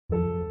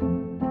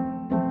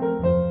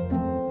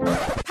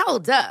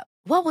Hold up.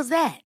 What was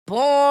that?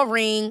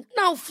 Boring.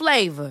 No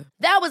flavor.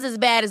 That was as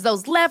bad as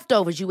those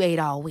leftovers you ate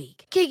all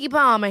week. Keke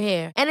Palmer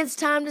here. And it's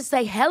time to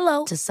say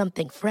hello to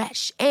something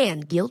fresh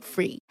and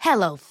guilt-free.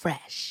 Hello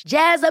Fresh.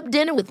 Jazz up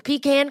dinner with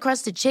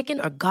pecan-crusted chicken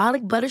or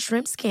garlic butter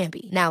shrimp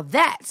scampi. Now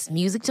that's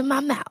music to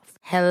my mouth.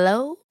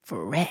 Hello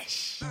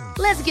Fresh.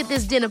 Let's get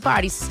this dinner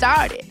party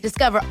started.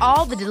 Discover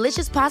all the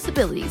delicious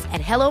possibilities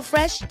at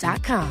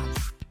hellofresh.com.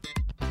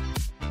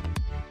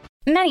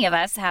 Many of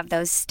us have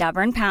those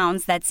stubborn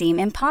pounds that seem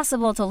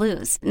impossible to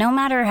lose, no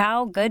matter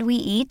how good we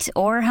eat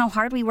or how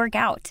hard we work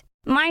out.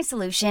 My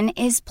solution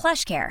is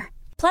PlushCare.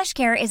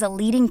 PlushCare is a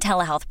leading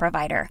telehealth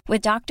provider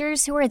with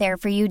doctors who are there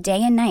for you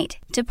day and night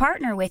to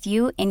partner with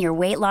you in your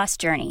weight loss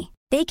journey.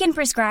 They can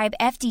prescribe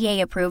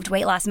FDA-approved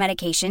weight loss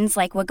medications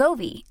like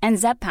Wegovy and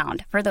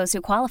Zepbound for those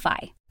who qualify.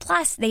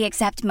 Plus, they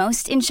accept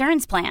most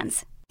insurance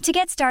plans. To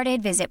get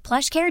started, visit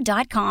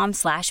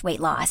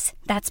plushcare.com/weightloss.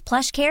 That's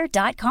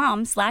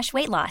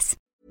plushcare.com/weightloss.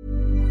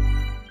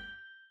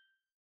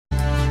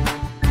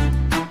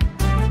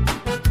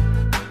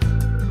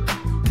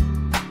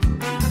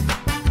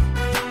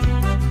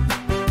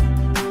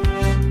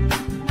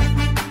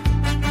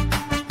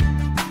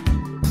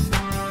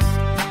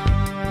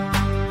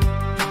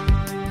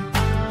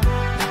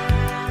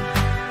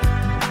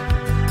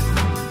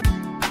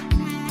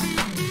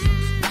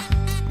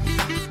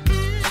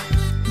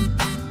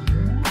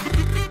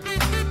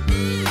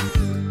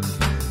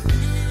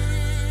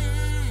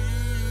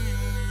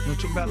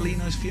 About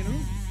Lino's funeral?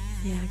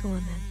 Yeah, go on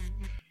then.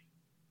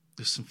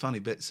 There's some funny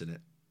bits in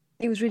it.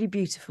 It was really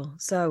beautiful.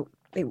 So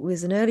it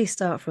was an early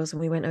start for us,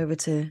 and we went over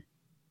to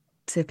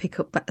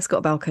pick up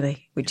Scott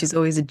Balcony, which is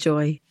always a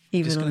joy,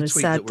 even on a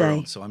sad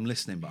day. So I'm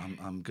listening, but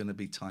I'm going to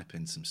be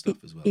typing some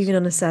stuff as well. Even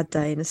on a sad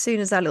day, and as soon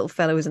as that little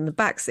fellow was in the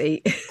back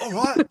seat, all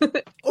right,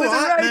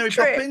 Mary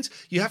Poppins,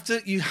 you have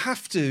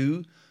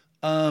to.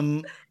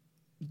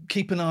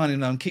 Keep an eye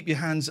on him, keep your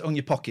hands on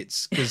your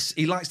pockets, because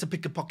he likes to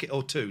pick a pocket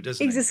or two,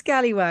 doesn't he? He's a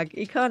scallywag.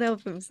 He can't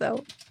help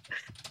himself.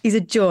 He's a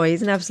joy.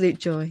 He's an absolute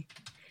joy.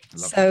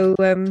 So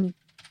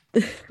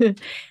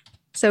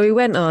we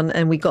went on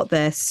and we got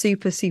there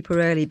super,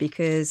 super early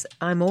because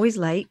I'm always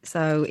late.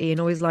 So Ian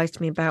always lies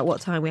to me about what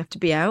time we have to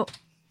be out.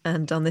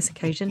 And on this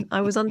occasion,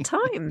 I was on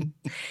time.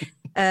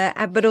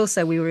 But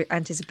also we were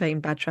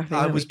anticipating bad traffic.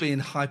 I was being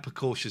hyper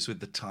cautious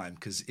with the time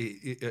because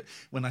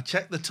when I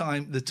checked the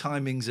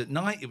timings at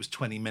night, it was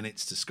 20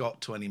 minutes to Scott,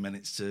 20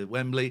 minutes to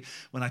Wembley.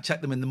 When I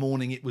checked them in the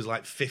morning, it was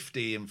like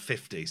 50 and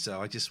 50. So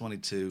I just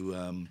wanted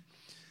to...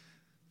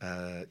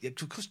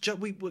 because Joe,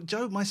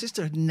 my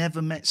sister, had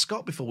never met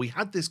Scott before. We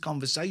had this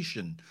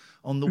conversation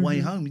on the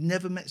way home. We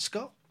never met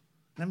Scott.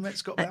 Never met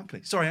Scott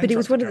Balcony. Sorry, but it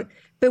was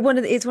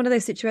it's one of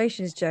those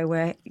situations, Joe,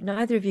 where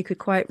neither of you could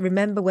quite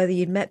remember whether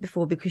you'd met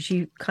before because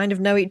you kind of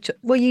know each.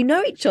 Well, you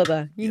know each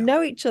other. You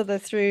know each other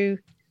through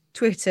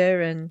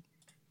Twitter and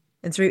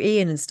through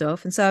Ian and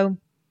stuff. And so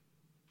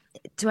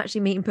to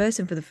actually meet in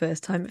person for the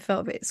first time, it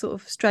felt a bit sort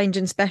of strange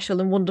and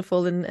special and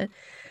wonderful, and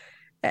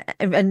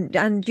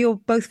you're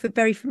both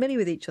very familiar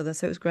with each other,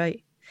 so it was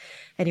great.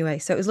 Anyway,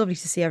 so it was lovely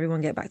to see everyone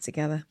get back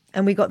together.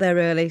 And we got there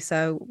early,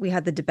 so we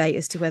had the debate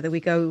as to whether we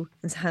go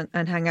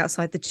and hang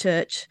outside the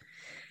church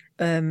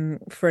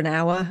for an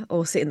hour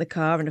or sit in the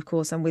car. And of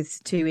course, I'm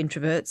with two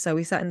introverts, so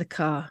we sat in the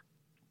car.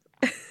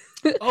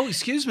 Oh,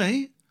 excuse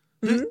me.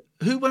 Who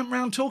went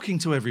round talking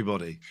to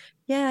everybody?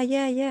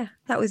 Yeah.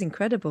 That was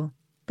incredible.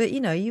 But,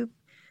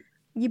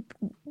 we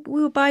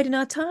were biding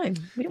our time.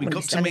 We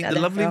got to meet the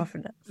lovely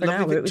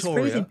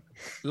Victoria,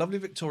 lovely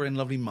Victoria and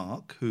lovely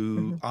Mark,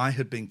 who I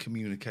had been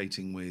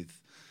communicating with,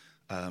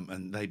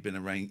 and they'd been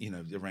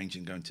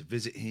arranging going to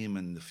visit him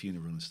and the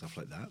funeral and stuff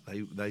like that.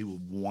 They were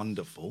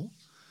wonderful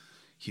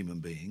human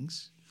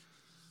beings.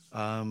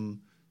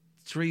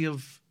 Three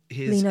of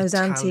his Lino's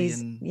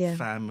Italian aunties,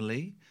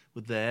 family were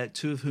there,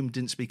 two of whom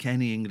didn't speak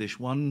any English.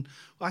 One,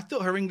 I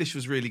thought her English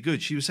was really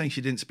good. She was saying she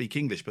didn't speak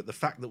English, but the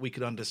fact that we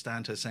could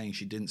understand her saying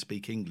she didn't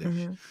speak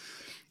English.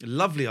 A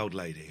lovely old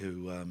lady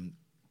who,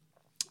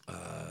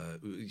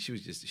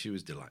 she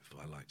was delightful.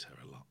 I liked her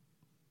a lot.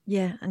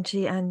 Yeah, and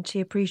she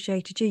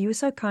appreciated you. You were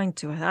so kind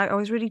to her. I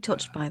was really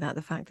touched by that,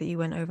 the fact that you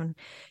went over and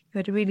you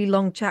had a really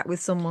long chat with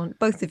someone,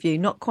 both of you,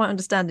 not quite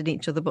understanding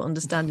each other, but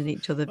understanding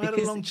each other. I had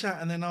a long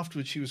chat, and then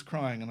afterwards she was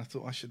crying, and I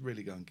thought I should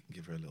really go and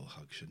give her a little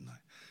hug, shouldn't I?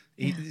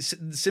 Yeah.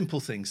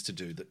 Simple things to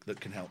do that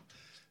can help.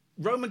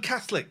 Roman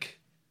Catholic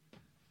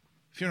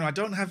funeral.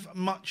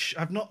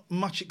 I've not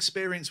much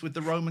experience with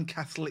the Roman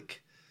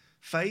Catholic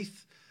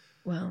faith.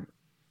 Well,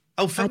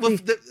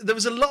 there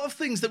was a lot of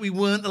things that we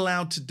weren't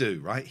allowed to do,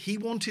 right?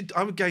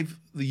 I gave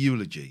the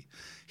eulogy.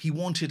 He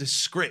wanted a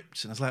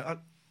script, and I was like,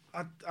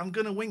 I'm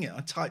going to wing it. I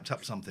typed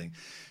up something.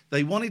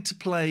 They wanted to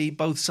play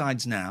Both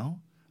Sides Now,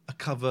 a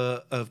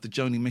cover of the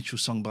Joni Mitchell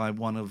song by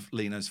one of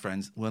Lino's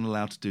friends. Weren't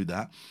allowed to do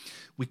that.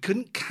 We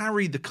couldn't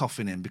carry the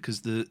coffin in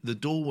because the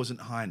door wasn't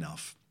high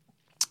enough.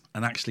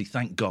 And actually,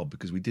 thank God,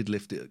 because we did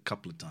lift it a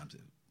couple of times.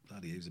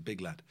 Bloody, he was a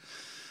big lad.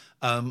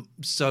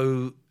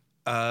 So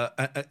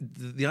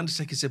the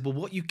undertaker said, well,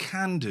 what you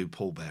can do,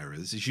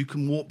 pallbearers, is you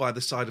can walk by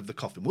the side of the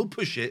coffin. We'll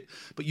push it,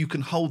 but you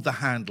can hold the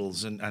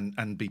handles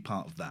and be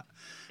part of that.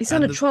 It's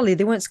on a trolley.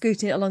 They weren't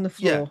scooting it along the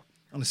floor. Yeah,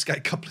 on a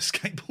couple of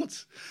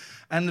skateboards.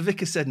 And the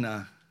vicar said,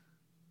 no.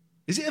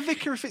 Is it a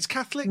vicar if it's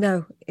Catholic?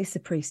 No, it's the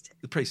priest.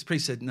 The priest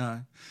said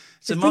no.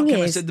 So Mark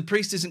came and said, the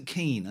priest isn't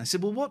keen. I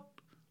said, well,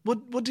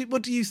 what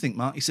do you think,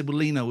 Mark? He said, well,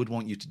 Lino would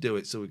want you to do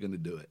it, so we're going to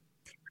do it.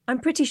 I'm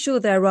pretty sure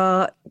there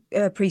are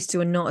priests who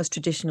are not as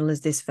traditional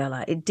as this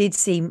fella. It did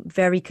seem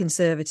very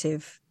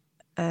conservative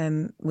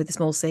with a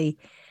small c,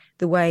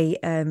 the way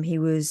he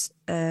was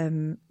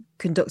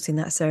conducting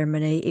that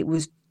ceremony. It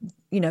was,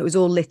 it was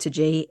all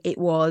liturgy. It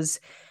was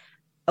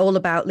all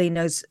about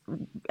Lino's.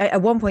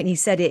 At one point, he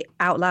said it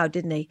out loud,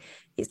 didn't he?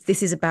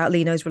 This is about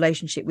Lino's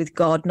relationship with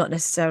God, not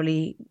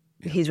necessarily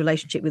his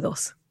relationship with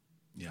us.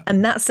 Yeah.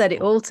 And that said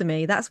it all to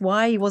me. That's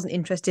why he wasn't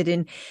interested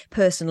in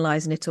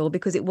personalising it all,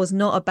 because it was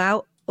not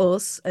about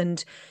us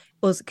and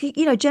us.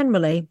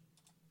 Generally,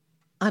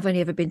 I've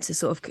only ever been to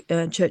sort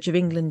of Church of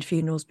England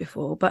funerals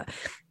before, but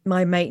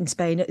my mate in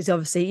Spain is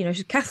obviously,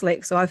 she's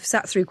Catholic, so I've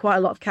sat through quite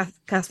a lot of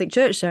Catholic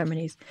church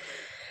ceremonies,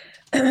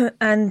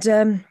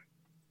 and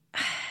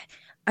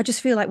I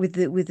just feel like with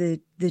the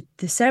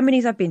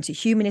ceremonies I've been to,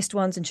 humanist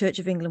ones and Church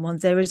of England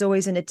ones, there is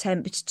always an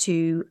attempt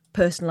to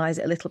personalise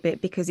it a little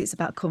bit because it's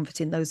about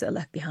comforting those that are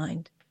left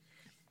behind.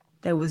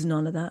 There was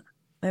none of that.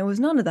 There was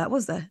none of that,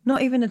 was there?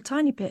 Not even a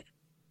tiny bit.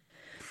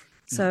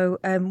 So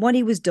when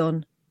he was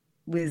done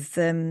with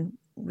the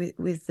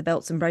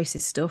belts and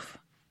braces stuff,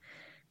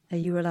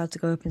 you were allowed to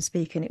go up and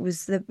speak, and it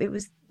was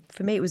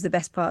for me, it was the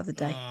best part of the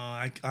day.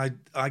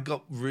 I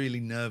got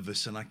really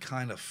nervous and I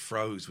kind of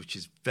froze, which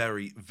is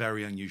very,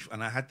 very unusual.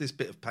 And I had this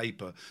bit of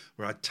paper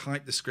where I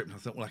typed the script and I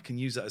thought, well, I can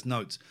use that as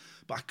notes.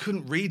 But I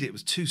couldn't read it. It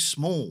was too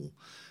small.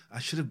 I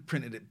should have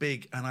printed it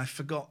big, and I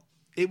forgot.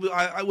 It was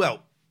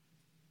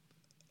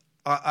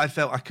I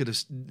felt I could have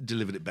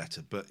delivered it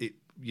better, but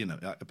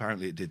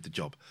apparently it did the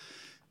job.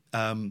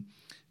 So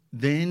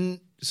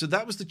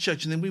that was the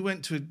church. And then we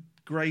went to a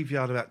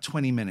graveyard about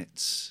 20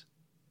 minutes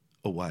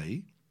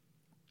away.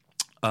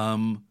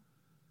 And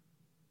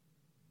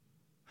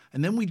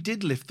then we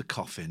did lift the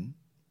coffin.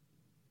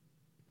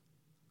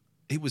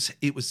 It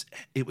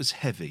was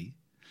heavy.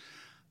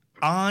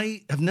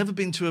 I have never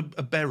been to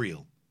a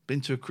burial.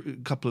 Been to a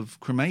couple of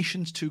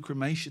cremations, 3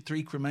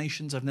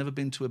 cremations. I've never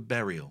been to a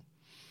burial.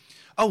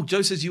 Oh,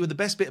 Joe says you were the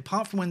best bit,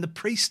 apart from when the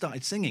priest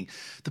started singing.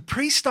 The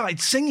priest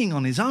started singing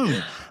on his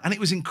own, and it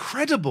was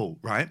incredible,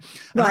 right?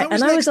 Right,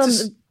 and I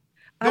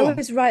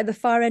was right at the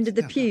far end of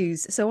the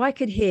pews, so I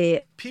could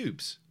hear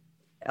pubes.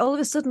 All of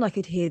a sudden, I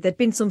could hear there'd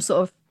been some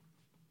sort of.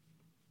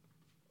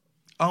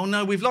 Oh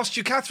no, we've lost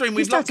you, Catherine.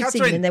 We've lost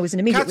Catherine. Singing, and there was an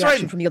immediate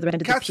reaction from the other end of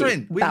the pew.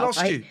 Catherine, we've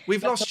lost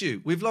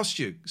you. We've lost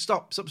you.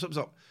 Stop.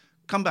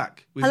 Come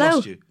back. We've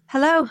lost you.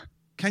 Hello.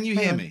 Can you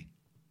hear me?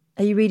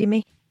 Are you reading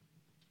me?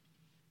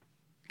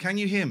 Can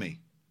you hear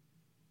me?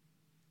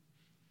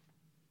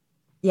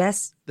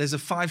 Yes. There's a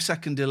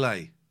 5-second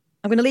delay.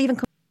 I'm going to leave and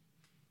come.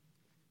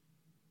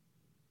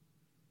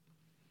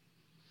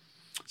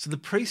 So the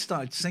priest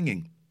started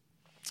singing,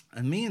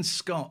 and me and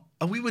Scott,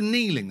 we were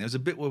kneeling. There was a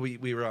bit where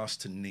we were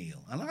asked to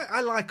kneel, and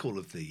I like all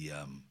of the,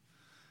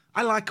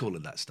 I like all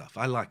of that stuff.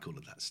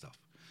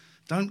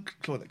 Don't,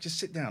 Claudia, just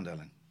sit down,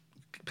 darling.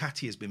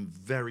 Patty has been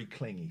very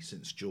clingy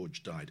since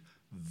George died.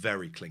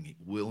 Very clingy,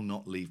 will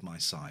not leave my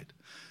side,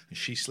 and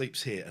she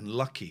sleeps here. And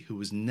Lucky, who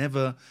was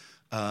never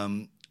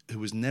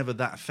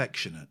that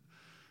affectionate,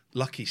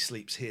 Lucky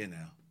sleeps here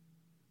now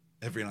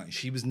every night.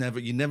 She was never,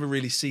 you never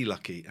really see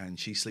Lucky, and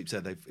she sleeps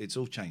there. It's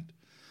all chained.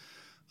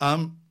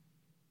 And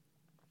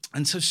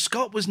so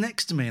Scott was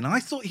next to me, and I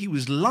thought he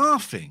was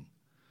laughing,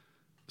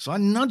 so I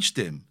nudged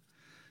him.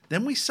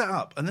 Then we sat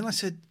up, and then I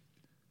said,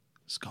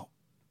 "Scott,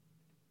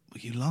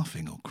 were you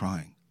laughing or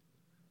crying?"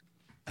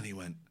 And he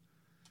went,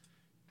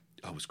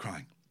 "I was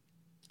crying."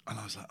 And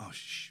I was like, "Oh,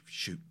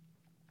 shoot."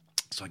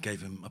 So I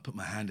put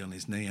my hand on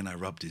his knee and I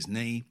rubbed his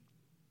knee.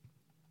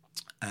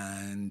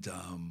 And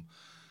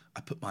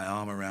I put my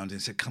arm around him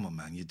and said, "Come on,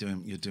 man, you're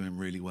doing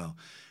really well."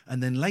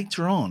 And then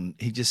later on,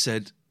 he just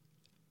said,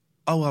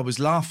 "Oh, I was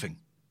laughing."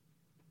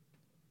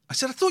 I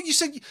said, "I thought you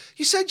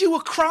said you were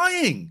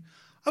crying.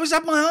 I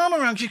had my arm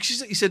around you."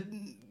 He said,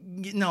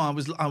 "No, I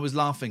was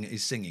laughing at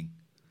his singing."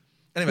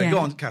 Anyway, Go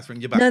on, Catherine,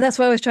 you're back. No, that's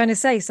what I was trying to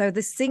say. So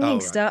the singing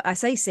start. I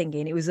say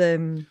singing. It was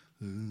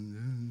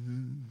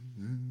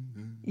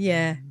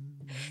yeah.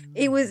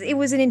 It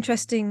was an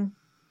interesting,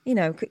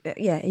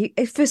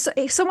 for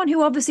someone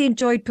who obviously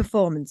enjoyed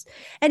performance.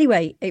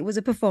 Anyway, it was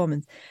a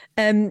performance.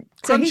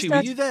 Crunchy,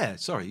 were you there?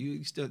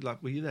 Sorry,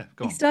 were you there?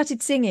 Go on. He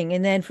started singing,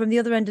 and then from the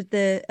other end of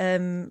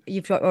the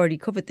you've already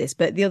covered this,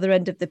 but the other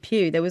end of the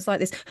pew, there was like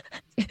this,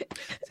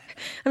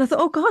 and I thought,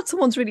 oh God,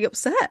 someone's really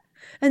upset.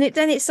 And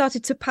then it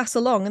started to pass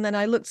along, and then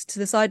I looked to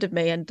the side of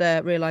me and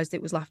realised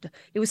it was laughter.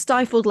 It was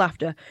stifled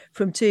laughter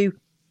from 3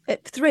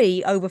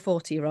 over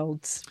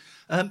 40-year-olds.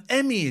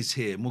 Emmy is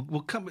here.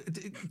 We'll come.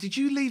 Did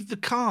you leave the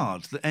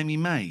card that Emmy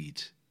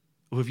made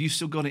Or have you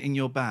still got it in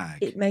your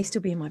bag? It may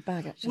still be in my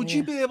bag, actually. Would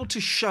you be able to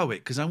show it?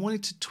 Because I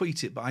wanted to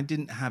tweet it, but I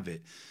didn't have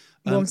it.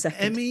 1 second.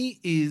 Emmy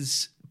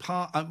is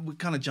part... we're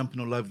kind of jumping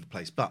all over the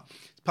place, but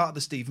it's part of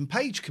the Stephen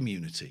Page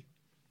community.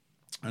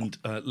 And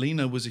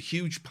Lena was a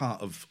huge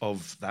part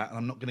of that. And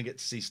I'm not going to get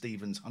to see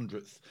Stephen's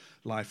 100th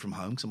live from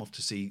home because I'm off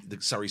to see the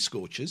Surrey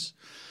Scorchers,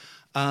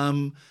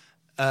 who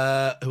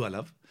I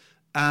love.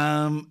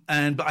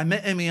 But I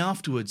met Emmy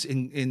afterwards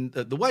in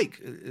the Wake,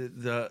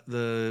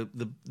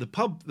 the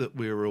pub that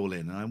we were all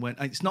in, and I went.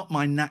 It's not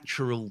my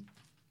natural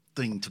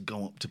thing to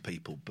go up to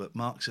people, but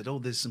Mark said, "Oh,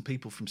 there's some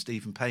people from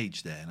Stephen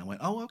Page there," and I went,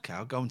 "Oh, okay,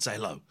 I'll go and say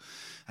hello."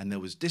 And there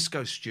was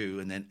Disco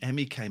Stew, and then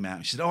Emmy came out.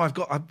 And she said, "Oh, I've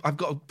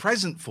got a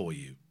present for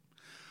you,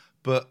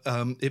 but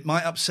it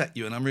might upset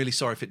you, and I'm really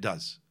sorry if it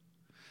does."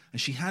 And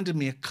she handed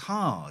me a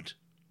card.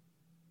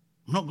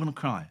 I'm not going to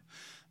cry.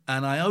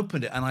 And I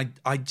opened it, and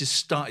I just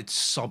started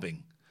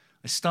sobbing.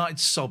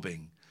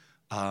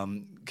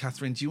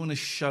 Catherine, do you want to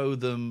show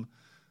them?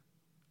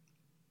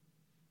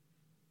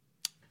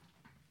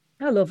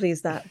 How lovely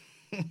is that?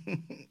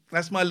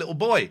 That's my little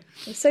boy.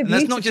 It's so beautiful. And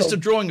that's not just a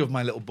drawing of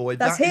my little boy.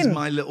 That's That is him.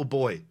 my little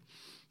boy.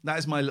 That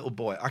is my little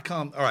boy. I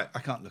can't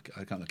look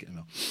at him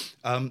now.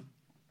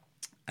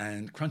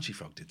 And Crunchy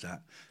Frog did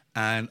that.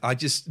 And I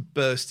just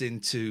burst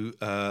into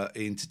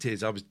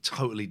tears. I was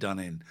totally done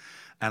in.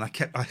 And I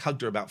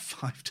hugged her about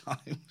 5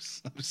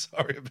 times. I'm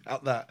sorry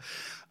about that.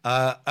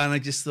 And I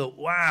just thought,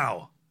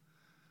 wow,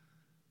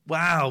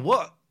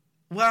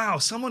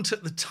 someone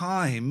took the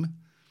time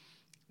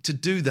to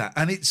do that.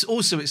 And it's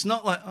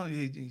not like, oh,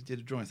 you did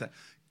a drawing of that.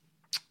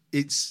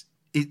 It's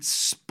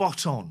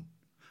spot on.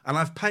 And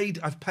I've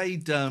paid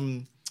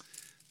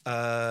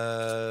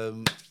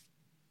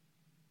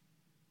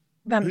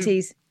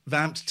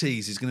Vamped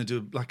Tease is going to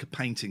do like a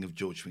painting of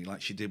George for me,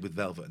 like she did with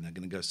Velvet, and they're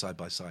going to go side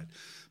by side.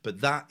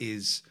 But that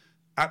is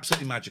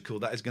absolutely magical.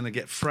 That is going to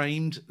get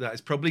framed. That is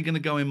probably going to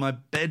go in my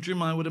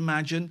bedroom, I would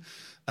imagine,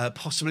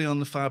 possibly on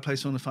the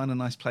fireplace. I want to find a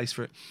nice place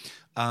for it.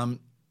 So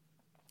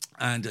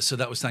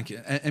that was, thank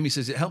you. Emmy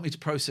says, it helped me to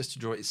process to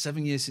draw it. It's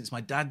 7 years since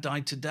my dad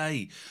died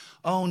today.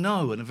 Oh,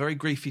 no, and a very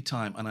griefy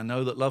time. And I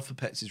know that love for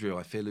pets is real.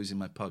 I fear losing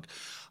my pug.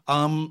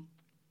 The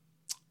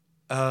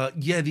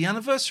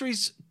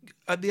anniversaries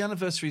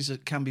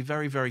can be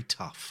very, very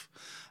tough.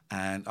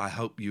 And I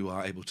hope you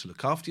are able to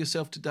look after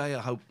yourself today.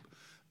 I hope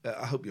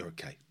you're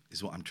okay,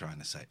 is what I'm trying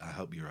to say. I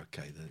hope you're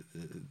okay.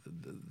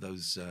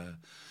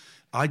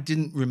 I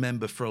didn't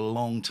remember for a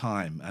long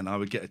time, and I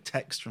would get a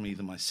text from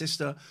either my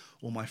sister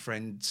or my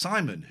friend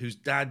Simon, whose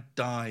dad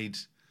died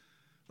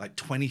like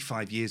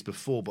 25 years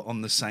before, but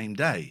on the same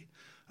day.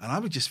 And I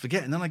would just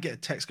forget, and then I get a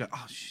text going,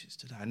 oh, shit, it's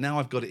today. And now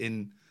I've got it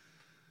in,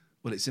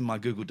 well, it's in my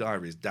Google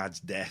Diary as Dad's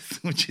death,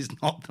 which is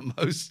not the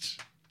most...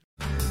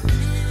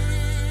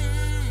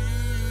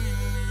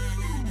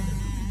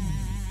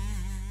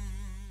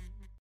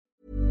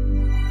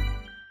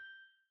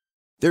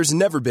 There's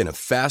never been a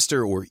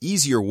faster or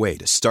easier way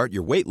to start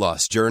your weight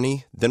loss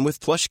journey than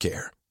with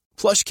PlushCare.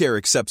 PlushCare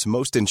accepts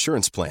most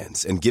insurance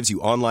plans and gives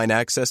you online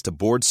access to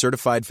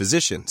board-certified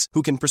physicians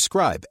who can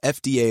prescribe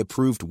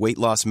FDA-approved weight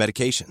loss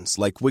medications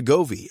like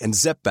Wegovy and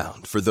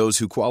Zepbound for those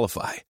who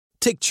qualify.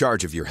 Take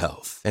charge of your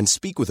health and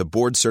speak with a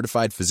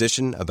board-certified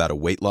physician about a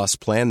weight loss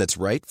plan that's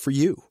right for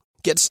you.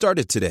 Get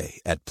started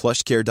today at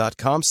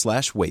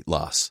plushcare.com/weight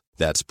loss.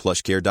 That's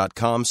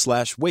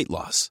plushcare.com/weight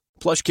loss.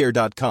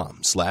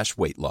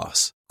 plushcare.com/weight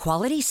loss.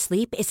 Quality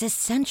sleep is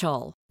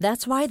essential.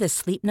 That's why the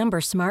Sleep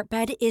Number Smart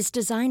Bed is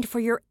designed for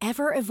your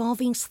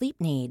ever-evolving sleep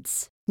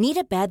needs. Need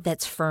a bed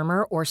that's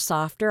firmer or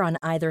softer on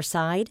either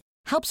side?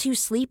 Helps you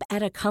sleep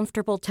at a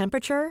comfortable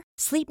temperature?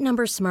 Sleep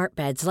Number Smart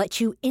Beds let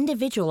you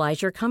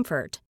individualize your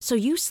comfort, so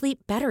you sleep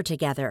better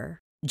together.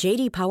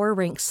 J.D. Power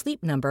ranks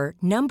Sleep Number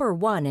number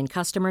 1 in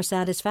customer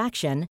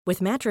satisfaction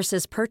with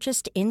mattresses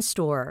purchased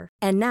in-store.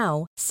 And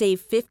now, save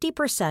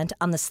 50%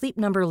 on the Sleep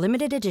Number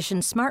Limited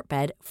Edition Smart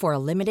Bed for a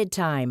limited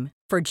time.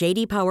 For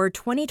J.D. Power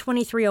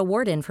 2023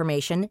 award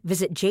information,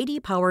 visit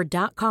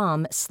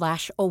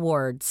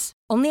jdpower.com/awards.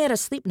 Only at a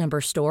Sleep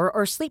Number store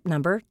or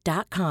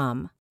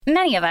sleepnumber.com.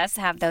 Many of us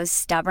have those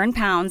stubborn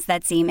pounds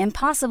that seem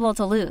impossible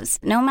to lose,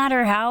 no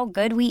matter how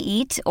good we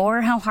eat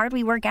or how hard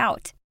we work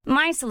out.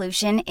 My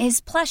solution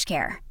is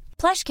PlushCare.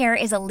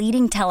 PlushCare is a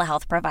leading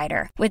telehealth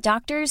provider with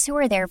doctors who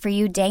are there for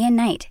you day and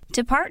night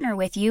to partner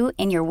with you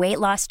in your weight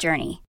loss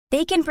journey.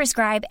 They can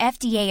prescribe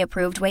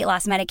FDA-approved weight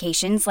loss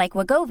medications like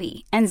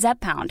Wegovy and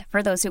Zepbound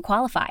for those who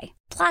qualify.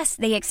 Plus,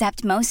 they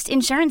accept most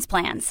insurance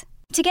plans.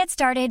 To get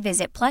started,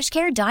 visit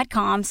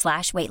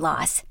plushcare.com/weight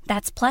loss.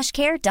 That's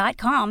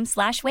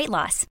plushcare.com/weight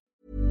loss.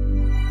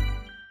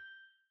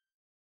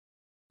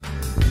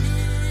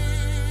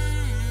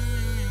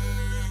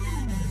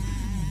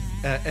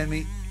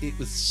 Emmy, it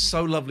was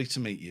so lovely to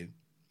meet you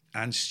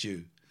and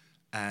Stu,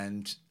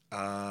 and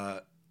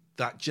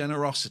that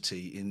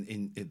generosity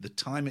in the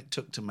time it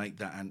took to make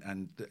that,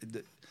 and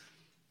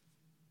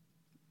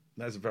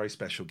that's a very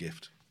special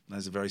gift.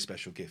 There's a very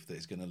special gift that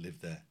is going to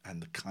live there,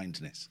 and the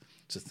kindness.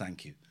 So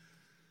thank you.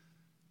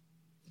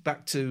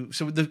 Back to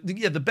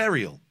the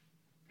burial.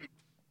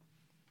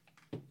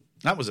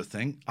 That was a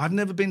thing. I've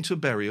never been to a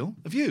burial.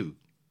 Have you?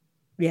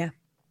 Yeah.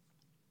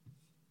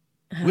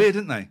 Weird,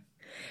 didn't they?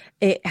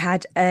 It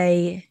had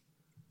the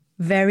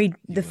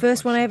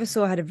first one I ever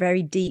saw had a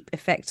very deep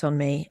effect on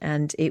me.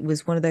 And it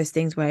was one of those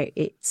things where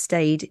it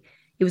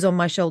was on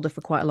my shoulder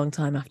for quite a long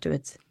time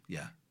afterwards.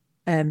 Yeah.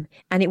 And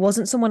it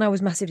wasn't someone I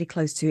was massively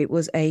close to. It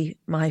was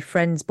my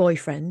friend's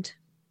boyfriend.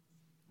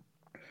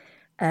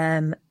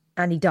 And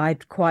he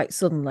died quite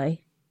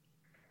suddenly.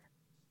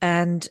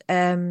 And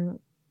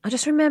I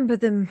just remember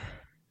that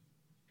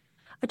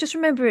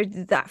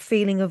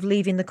feeling of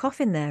leaving the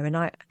coffin there. And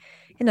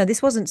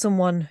this wasn't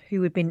someone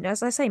who had been,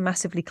 as I say,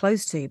 massively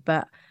close to,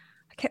 but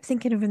I kept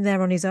thinking of him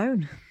there on his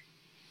own.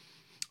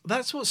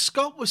 That's what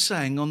Scott was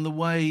saying on the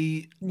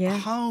way Yeah.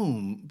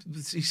 home.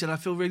 He said, I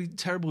feel really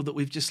terrible that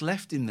we've just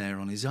left him there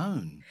on his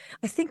own.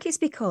 I think it's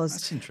because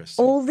That's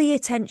interesting. all the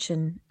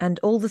attention and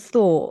all the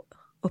thought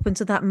up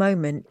until that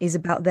moment is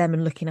about them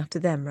and looking after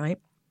them, right?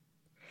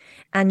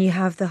 And you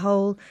have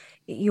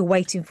you're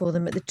waiting for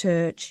them at the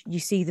church, you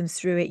see them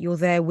through it, you're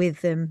there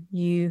with them,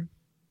 you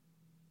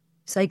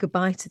say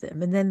goodbye to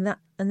them, and then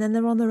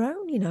they're on their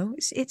own,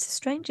 It's the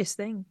strangest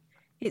thing.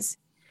 It's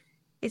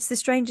the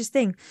strangest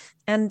thing.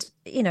 And,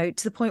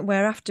 to the point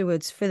where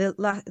afterwards, for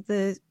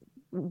the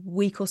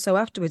week or so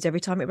afterwards, every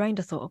time it rained,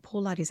 I thought, oh,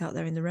 poor lad, he's out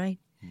there in the rain.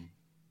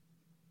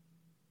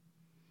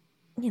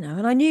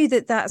 And I knew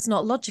that that's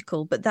not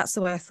logical, but that's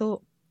the way I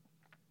thought.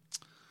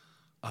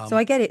 So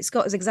I get it.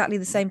 Scott is exactly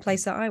the same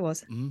place that I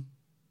was.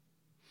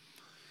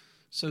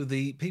 So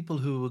the people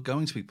who were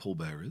going to be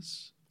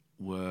pallbearers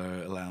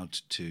were allowed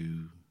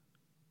to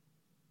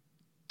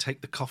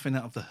take the coffin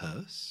out of the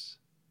hearse,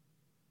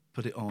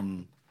 put it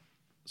on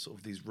sort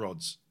of these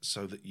rods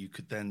so that you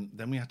could then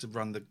we had to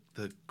run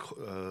the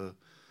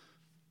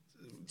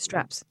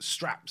Straps.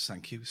 Straps,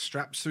 thank you.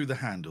 Straps through the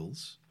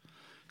handles.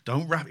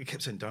 Don't wrap it. He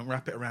kept saying, don't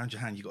wrap it around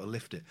your hand. You've got to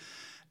lift it.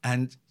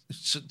 And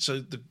so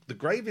the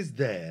grave is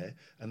there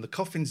and the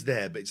coffin's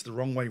there, but it's the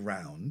wrong way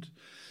round.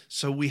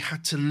 So we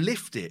had to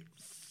lift it.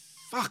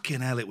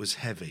 Fucking hell, it was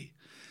heavy.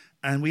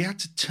 And we had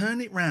to turn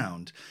it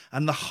round.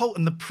 And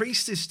the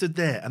priestess stood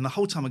there, and the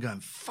whole time I'm going,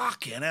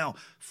 fucking hell.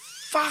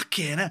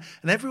 And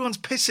everyone's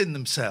pissing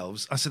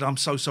themselves. I said, I'm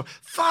so sorry.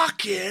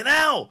 Fucking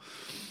hell.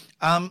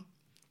 And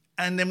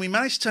then we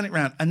managed to turn it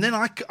round. And then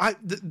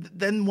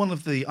then one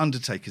of the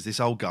undertakers, this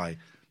old guy,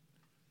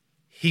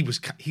 he was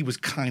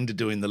kind of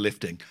doing the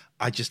lifting.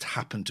 I just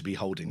happened to be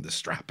holding the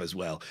strap as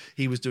well.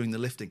 He was doing the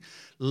lifting.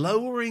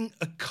 Lowering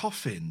a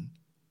coffin,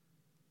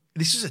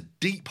 this is a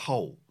deep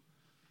hole.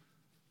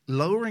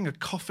 Lowering a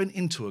coffin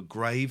into a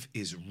grave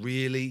is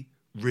really,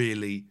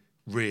 really,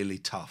 really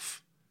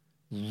tough.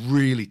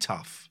 Really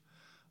tough.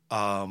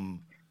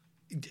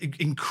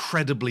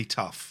 Incredibly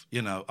tough,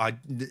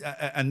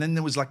 and then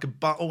there was like a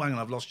bar. Oh, hang on,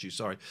 I've lost you.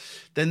 Sorry.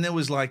 Then there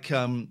was like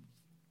a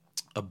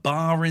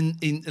bar in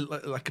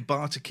like a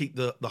bar to keep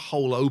the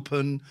hole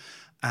open,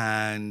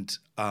 and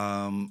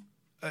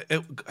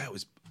it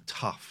was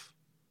tough.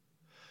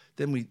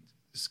 Then we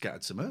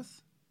scattered some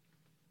earth.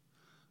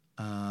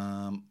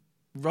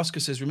 Roscoe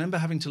says, remember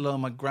having to lower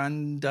my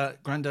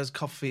granddad's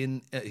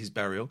coffin at his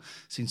burial.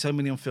 Seen so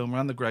many on film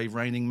around the grave,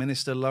 raining,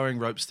 minister, lowering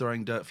ropes,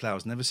 throwing dirt,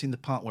 flowers. Never seen the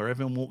part where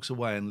everyone walks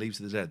away and leaves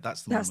the dead.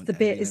 That's the moment. That's the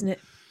bit, isn't it?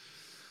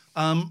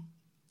 And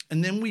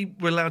then we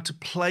were allowed to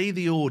play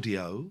the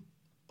audio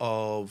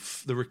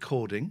of the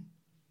recording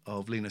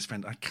of Lena's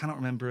friend. I cannot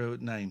remember her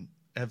name.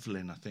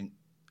 Evelyn, I think.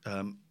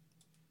 And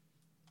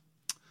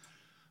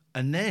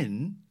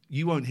then,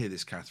 you won't hear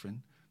this,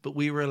 Catherine, but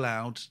we were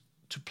allowed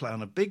to play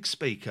on a big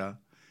speaker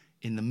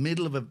in the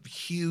middle of a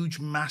huge,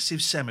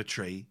 massive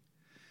cemetery.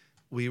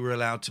 We were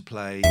allowed to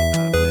play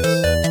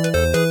this.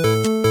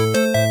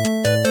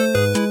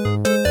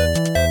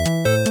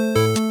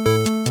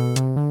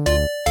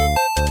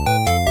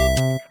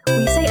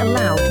 When you say it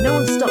loud, no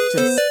one stopped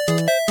us.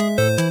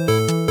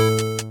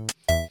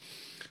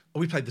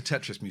 We played the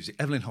Tetris music.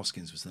 Evelyn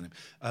Hoskins was the name.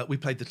 We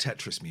played the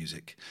Tetris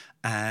music.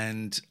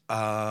 And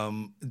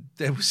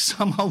there was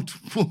some old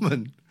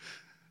woman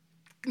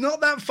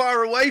not that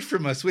far away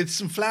from us with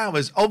some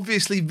flowers,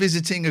 obviously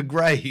visiting a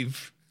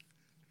grave.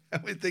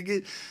 And we're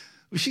thinking,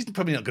 well, she's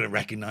probably not going to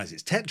recognise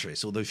it's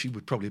Tetris, although she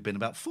would probably have been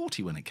about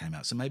 40 when it came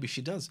out, so maybe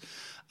she does.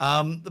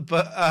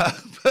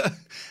 But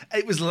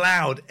it was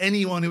loud.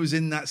 Anyone who was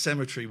in that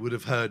cemetery would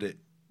have heard it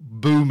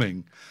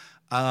booming.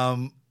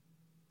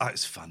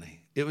 It's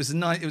funny. It was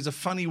a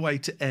funny way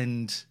to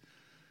end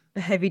a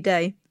heavy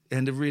day.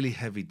 End a really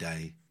heavy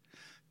day.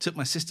 Took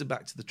my sister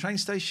back to the train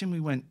station. We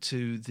went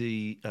to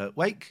the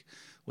wake,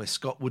 where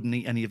Scott wouldn't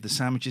eat any of the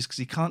sandwiches because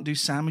he can't do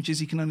sandwiches.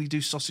 He can only do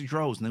sausage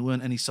rolls, and there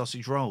weren't any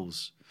sausage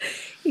rolls.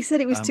 He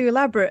said it was too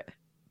elaborate.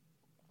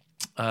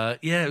 Yeah,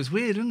 it was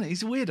weird, wasn't it?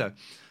 He's a weirdo.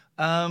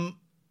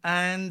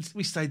 And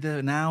we stayed there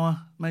an hour,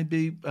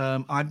 maybe.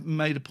 I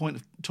made a point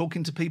of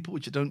talking to people,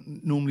 which I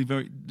don't normally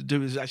do. There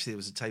was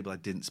a table I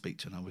didn't speak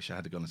to, and I wish I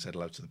had gone and said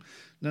hello to them.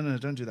 No,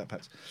 don't do that,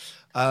 Pat.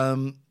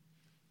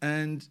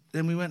 And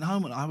then we went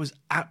home, and I was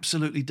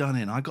absolutely done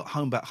in. I got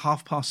home about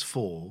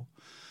 4:30,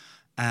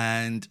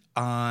 and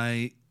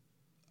I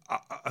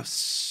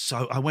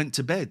I went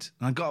to bed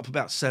and I got up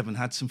about 7,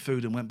 had some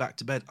food and went back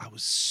to bed. I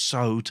was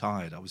so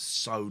tired. I was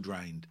so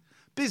drained.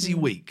 Busy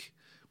week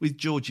with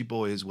Georgie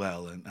boy as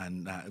well,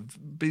 and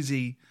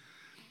busy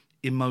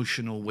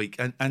emotional week.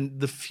 And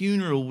the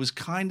funeral was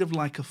kind of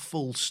like a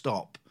full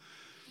stop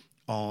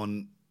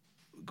on,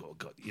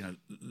 God, you know,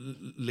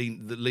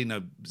 the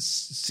Lino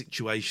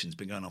situation's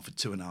been going on for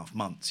 2.5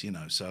 months, you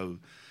know, so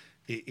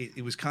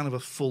it was kind of a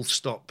full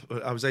stop.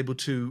 I was able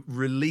to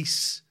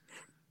release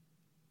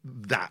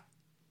that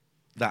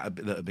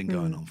had been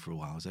going on for a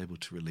while. I was able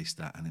to release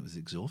that, and it was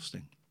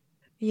exhausting.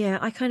 Yeah,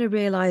 I kind of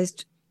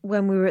realised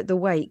when we were at the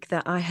wake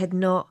that I had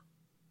not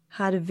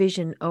had a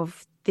vision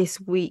of this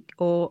week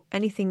or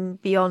anything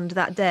beyond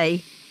that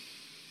day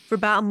for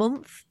about a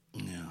month.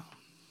 Yeah.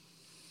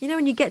 You know,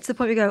 when you get to the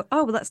point where you go,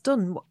 oh, well, that's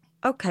done.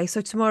 Okay,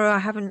 so tomorrow I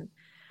haven't...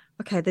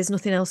 Okay, there's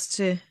nothing else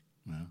to...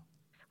 Yeah.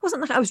 It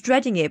wasn't like I was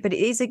dreading it, but it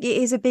is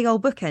a big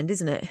old bookend,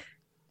 isn't it?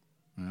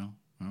 Yeah.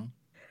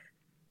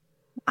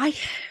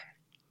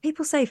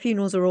 People say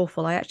funerals are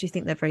awful. I actually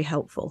think they're very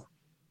helpful.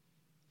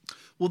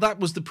 Well, that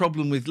was the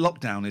problem with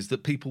lockdown, is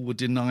that people were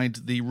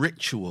denied the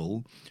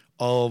ritual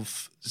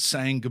of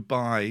saying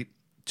goodbye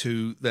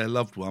to their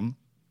loved one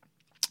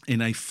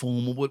in a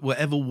formal,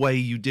 whatever way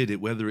you did it,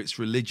 whether it's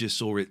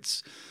religious or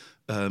it's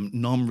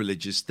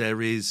non-religious.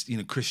 There is, you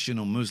know, Christian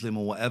or Muslim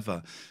or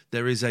whatever.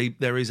 There is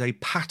a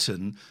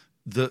pattern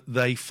that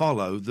they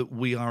follow that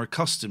we are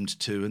accustomed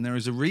to, and there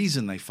is a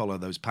reason they follow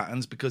those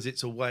patterns, because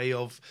it's a way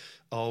of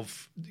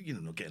you know,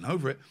 not getting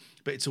over it,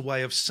 but it's a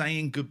way of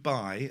saying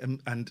goodbye,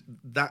 and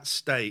that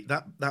state,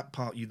 that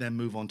part, you then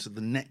move on to the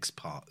next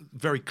part.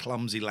 Very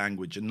clumsy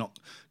language and not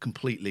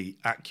completely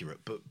accurate,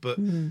 but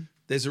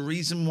there's a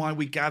reason why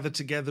we gather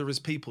together as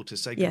people to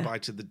say goodbye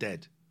to the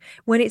dead.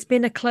 When it's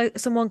been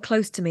someone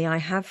close to me, I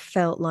have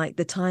felt like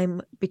the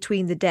time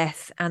between the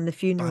death and the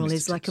funeral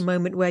is like a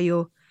moment where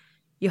you're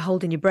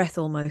holding your breath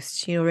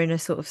almost. You're in a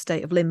sort of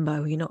state of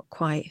limbo. You're not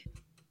quite.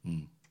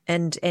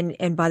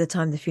 And by the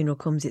time the funeral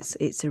comes,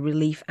 it's a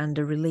relief and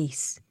a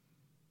release.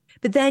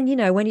 But then, you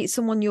know, when it's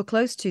someone you're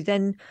close to,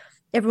 then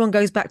everyone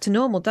goes back to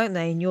normal, don't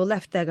they? And you're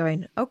left there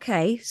going,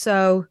 okay,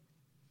 so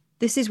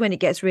this is when it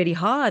gets really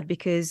hard,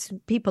 because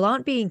people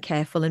aren't being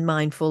careful and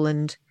mindful,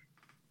 and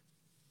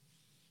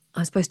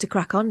I'm supposed to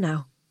crack on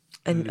now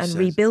and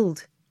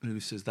rebuild. Lulu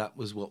says that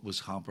was what was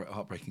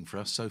heartbreaking for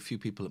us. So few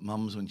people at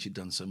Mum's when she'd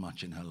done so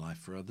much in her life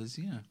for others.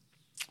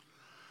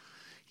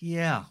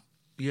 Yeah.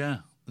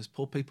 There's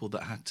poor people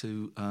that had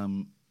to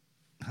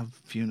have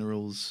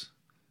funerals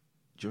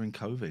during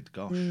COVID.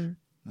 Gosh,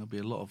 there'll be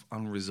a lot of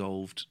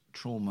unresolved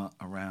trauma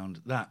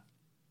around that.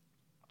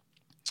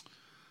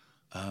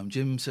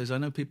 Jim says, I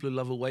know people who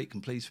love a wake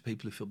and please for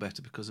people who feel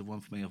better because of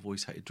one. For me, I've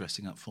always hated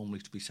dressing up formally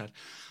to be sad.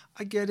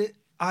 I get it.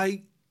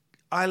 I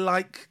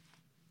looked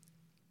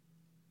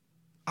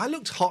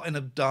hot in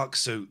a dark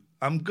suit.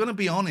 I'm going to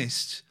be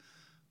honest.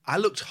 I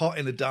looked hot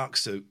in a dark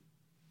suit.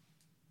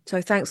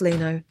 So thanks,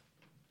 Lino,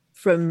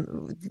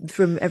 from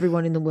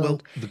everyone in the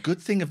world. Well, the good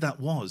thing of that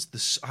was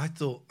I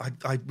thought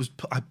I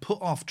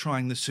put off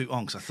trying the suit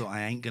on because I thought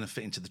I ain't going to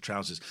fit into the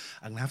trousers.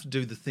 I'm going to have to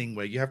do the thing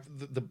where you have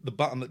the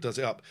button that does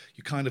it up.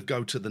 You kind of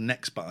go to the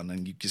next button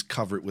and you just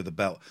cover it with a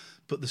belt.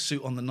 Put the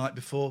suit on the night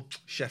before,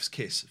 chef's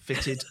kiss,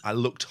 fitted. I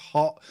looked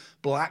hot,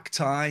 black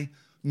tie,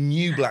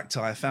 new black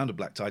tie. I found a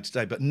black tie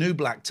today, but new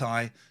black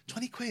tie,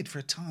 20 quid for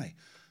a tie.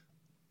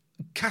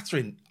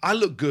 Catherine, I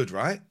look good,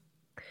 right?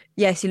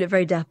 Yes, you look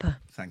very dapper.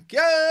 Thank you.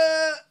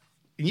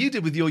 And you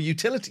did with your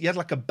utility. You had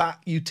like a bat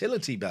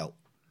utility belt.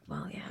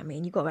 Well, yeah, I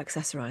mean, you've got to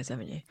accessorise,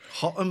 haven't you?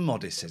 Hot and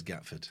modest, says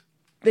Gatford.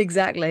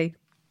 Exactly.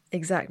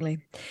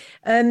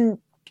 I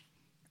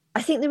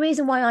think the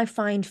reason why I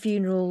find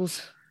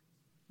funerals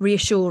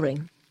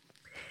reassuring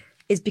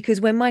is because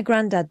when my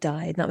granddad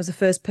died, and that was the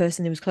first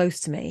person who was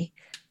close to me,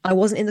 I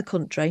wasn't in the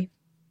country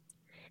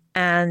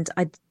and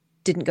I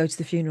didn't go to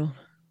the funeral.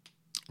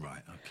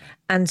 Right, okay.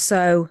 And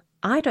so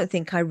I don't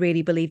think I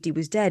really believed he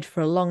was dead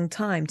for a long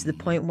time, to the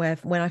point where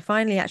when I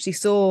finally actually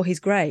saw his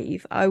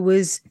grave, I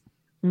was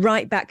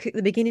right back at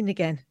the beginning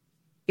again.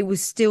 It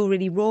was still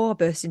really raw,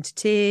 burst into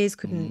tears,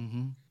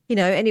 couldn't, you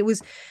know, and it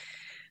was,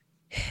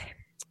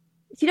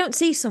 if you don't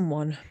see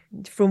someone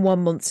from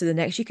 1 month to the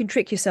next, you can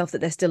trick yourself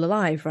that they're still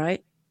alive,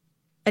 right?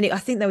 And I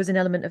think there was an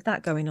element of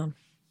that going on.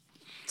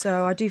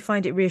 So I do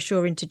find it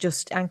reassuring to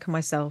just anchor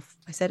myself.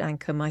 I said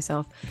anchor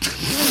myself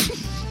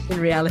in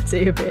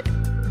reality a bit.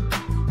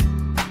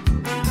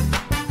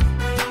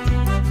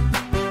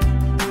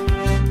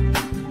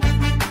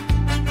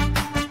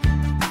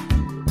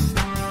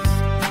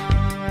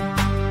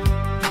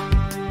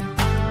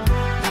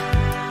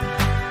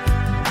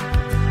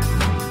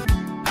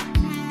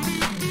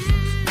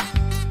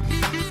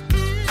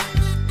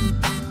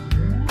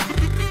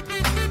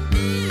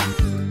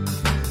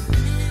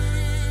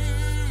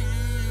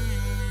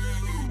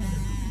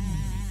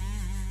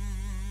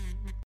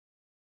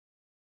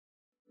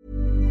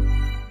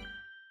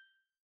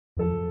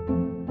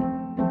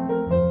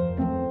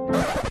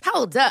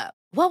 Hold up.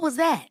 What was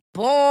that?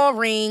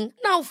 Boring.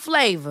 No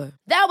flavor.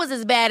 That was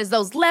as bad as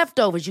those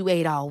leftovers you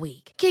ate all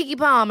week. Keke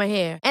Palmer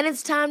here, and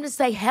it's time to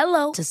say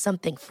hello to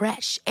something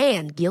fresh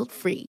and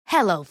guilt-free.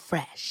 Hello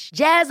Fresh.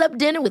 Jazz up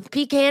dinner with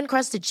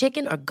pecan-crusted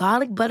chicken or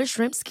garlic butter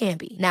shrimp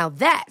scampi. Now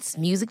that's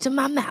music to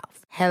my mouth.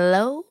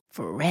 Hello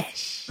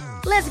Fresh.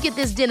 Let's get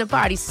this dinner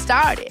party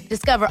started.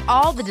 Discover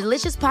all the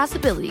delicious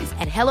possibilities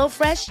at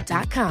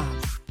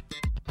hellofresh.com.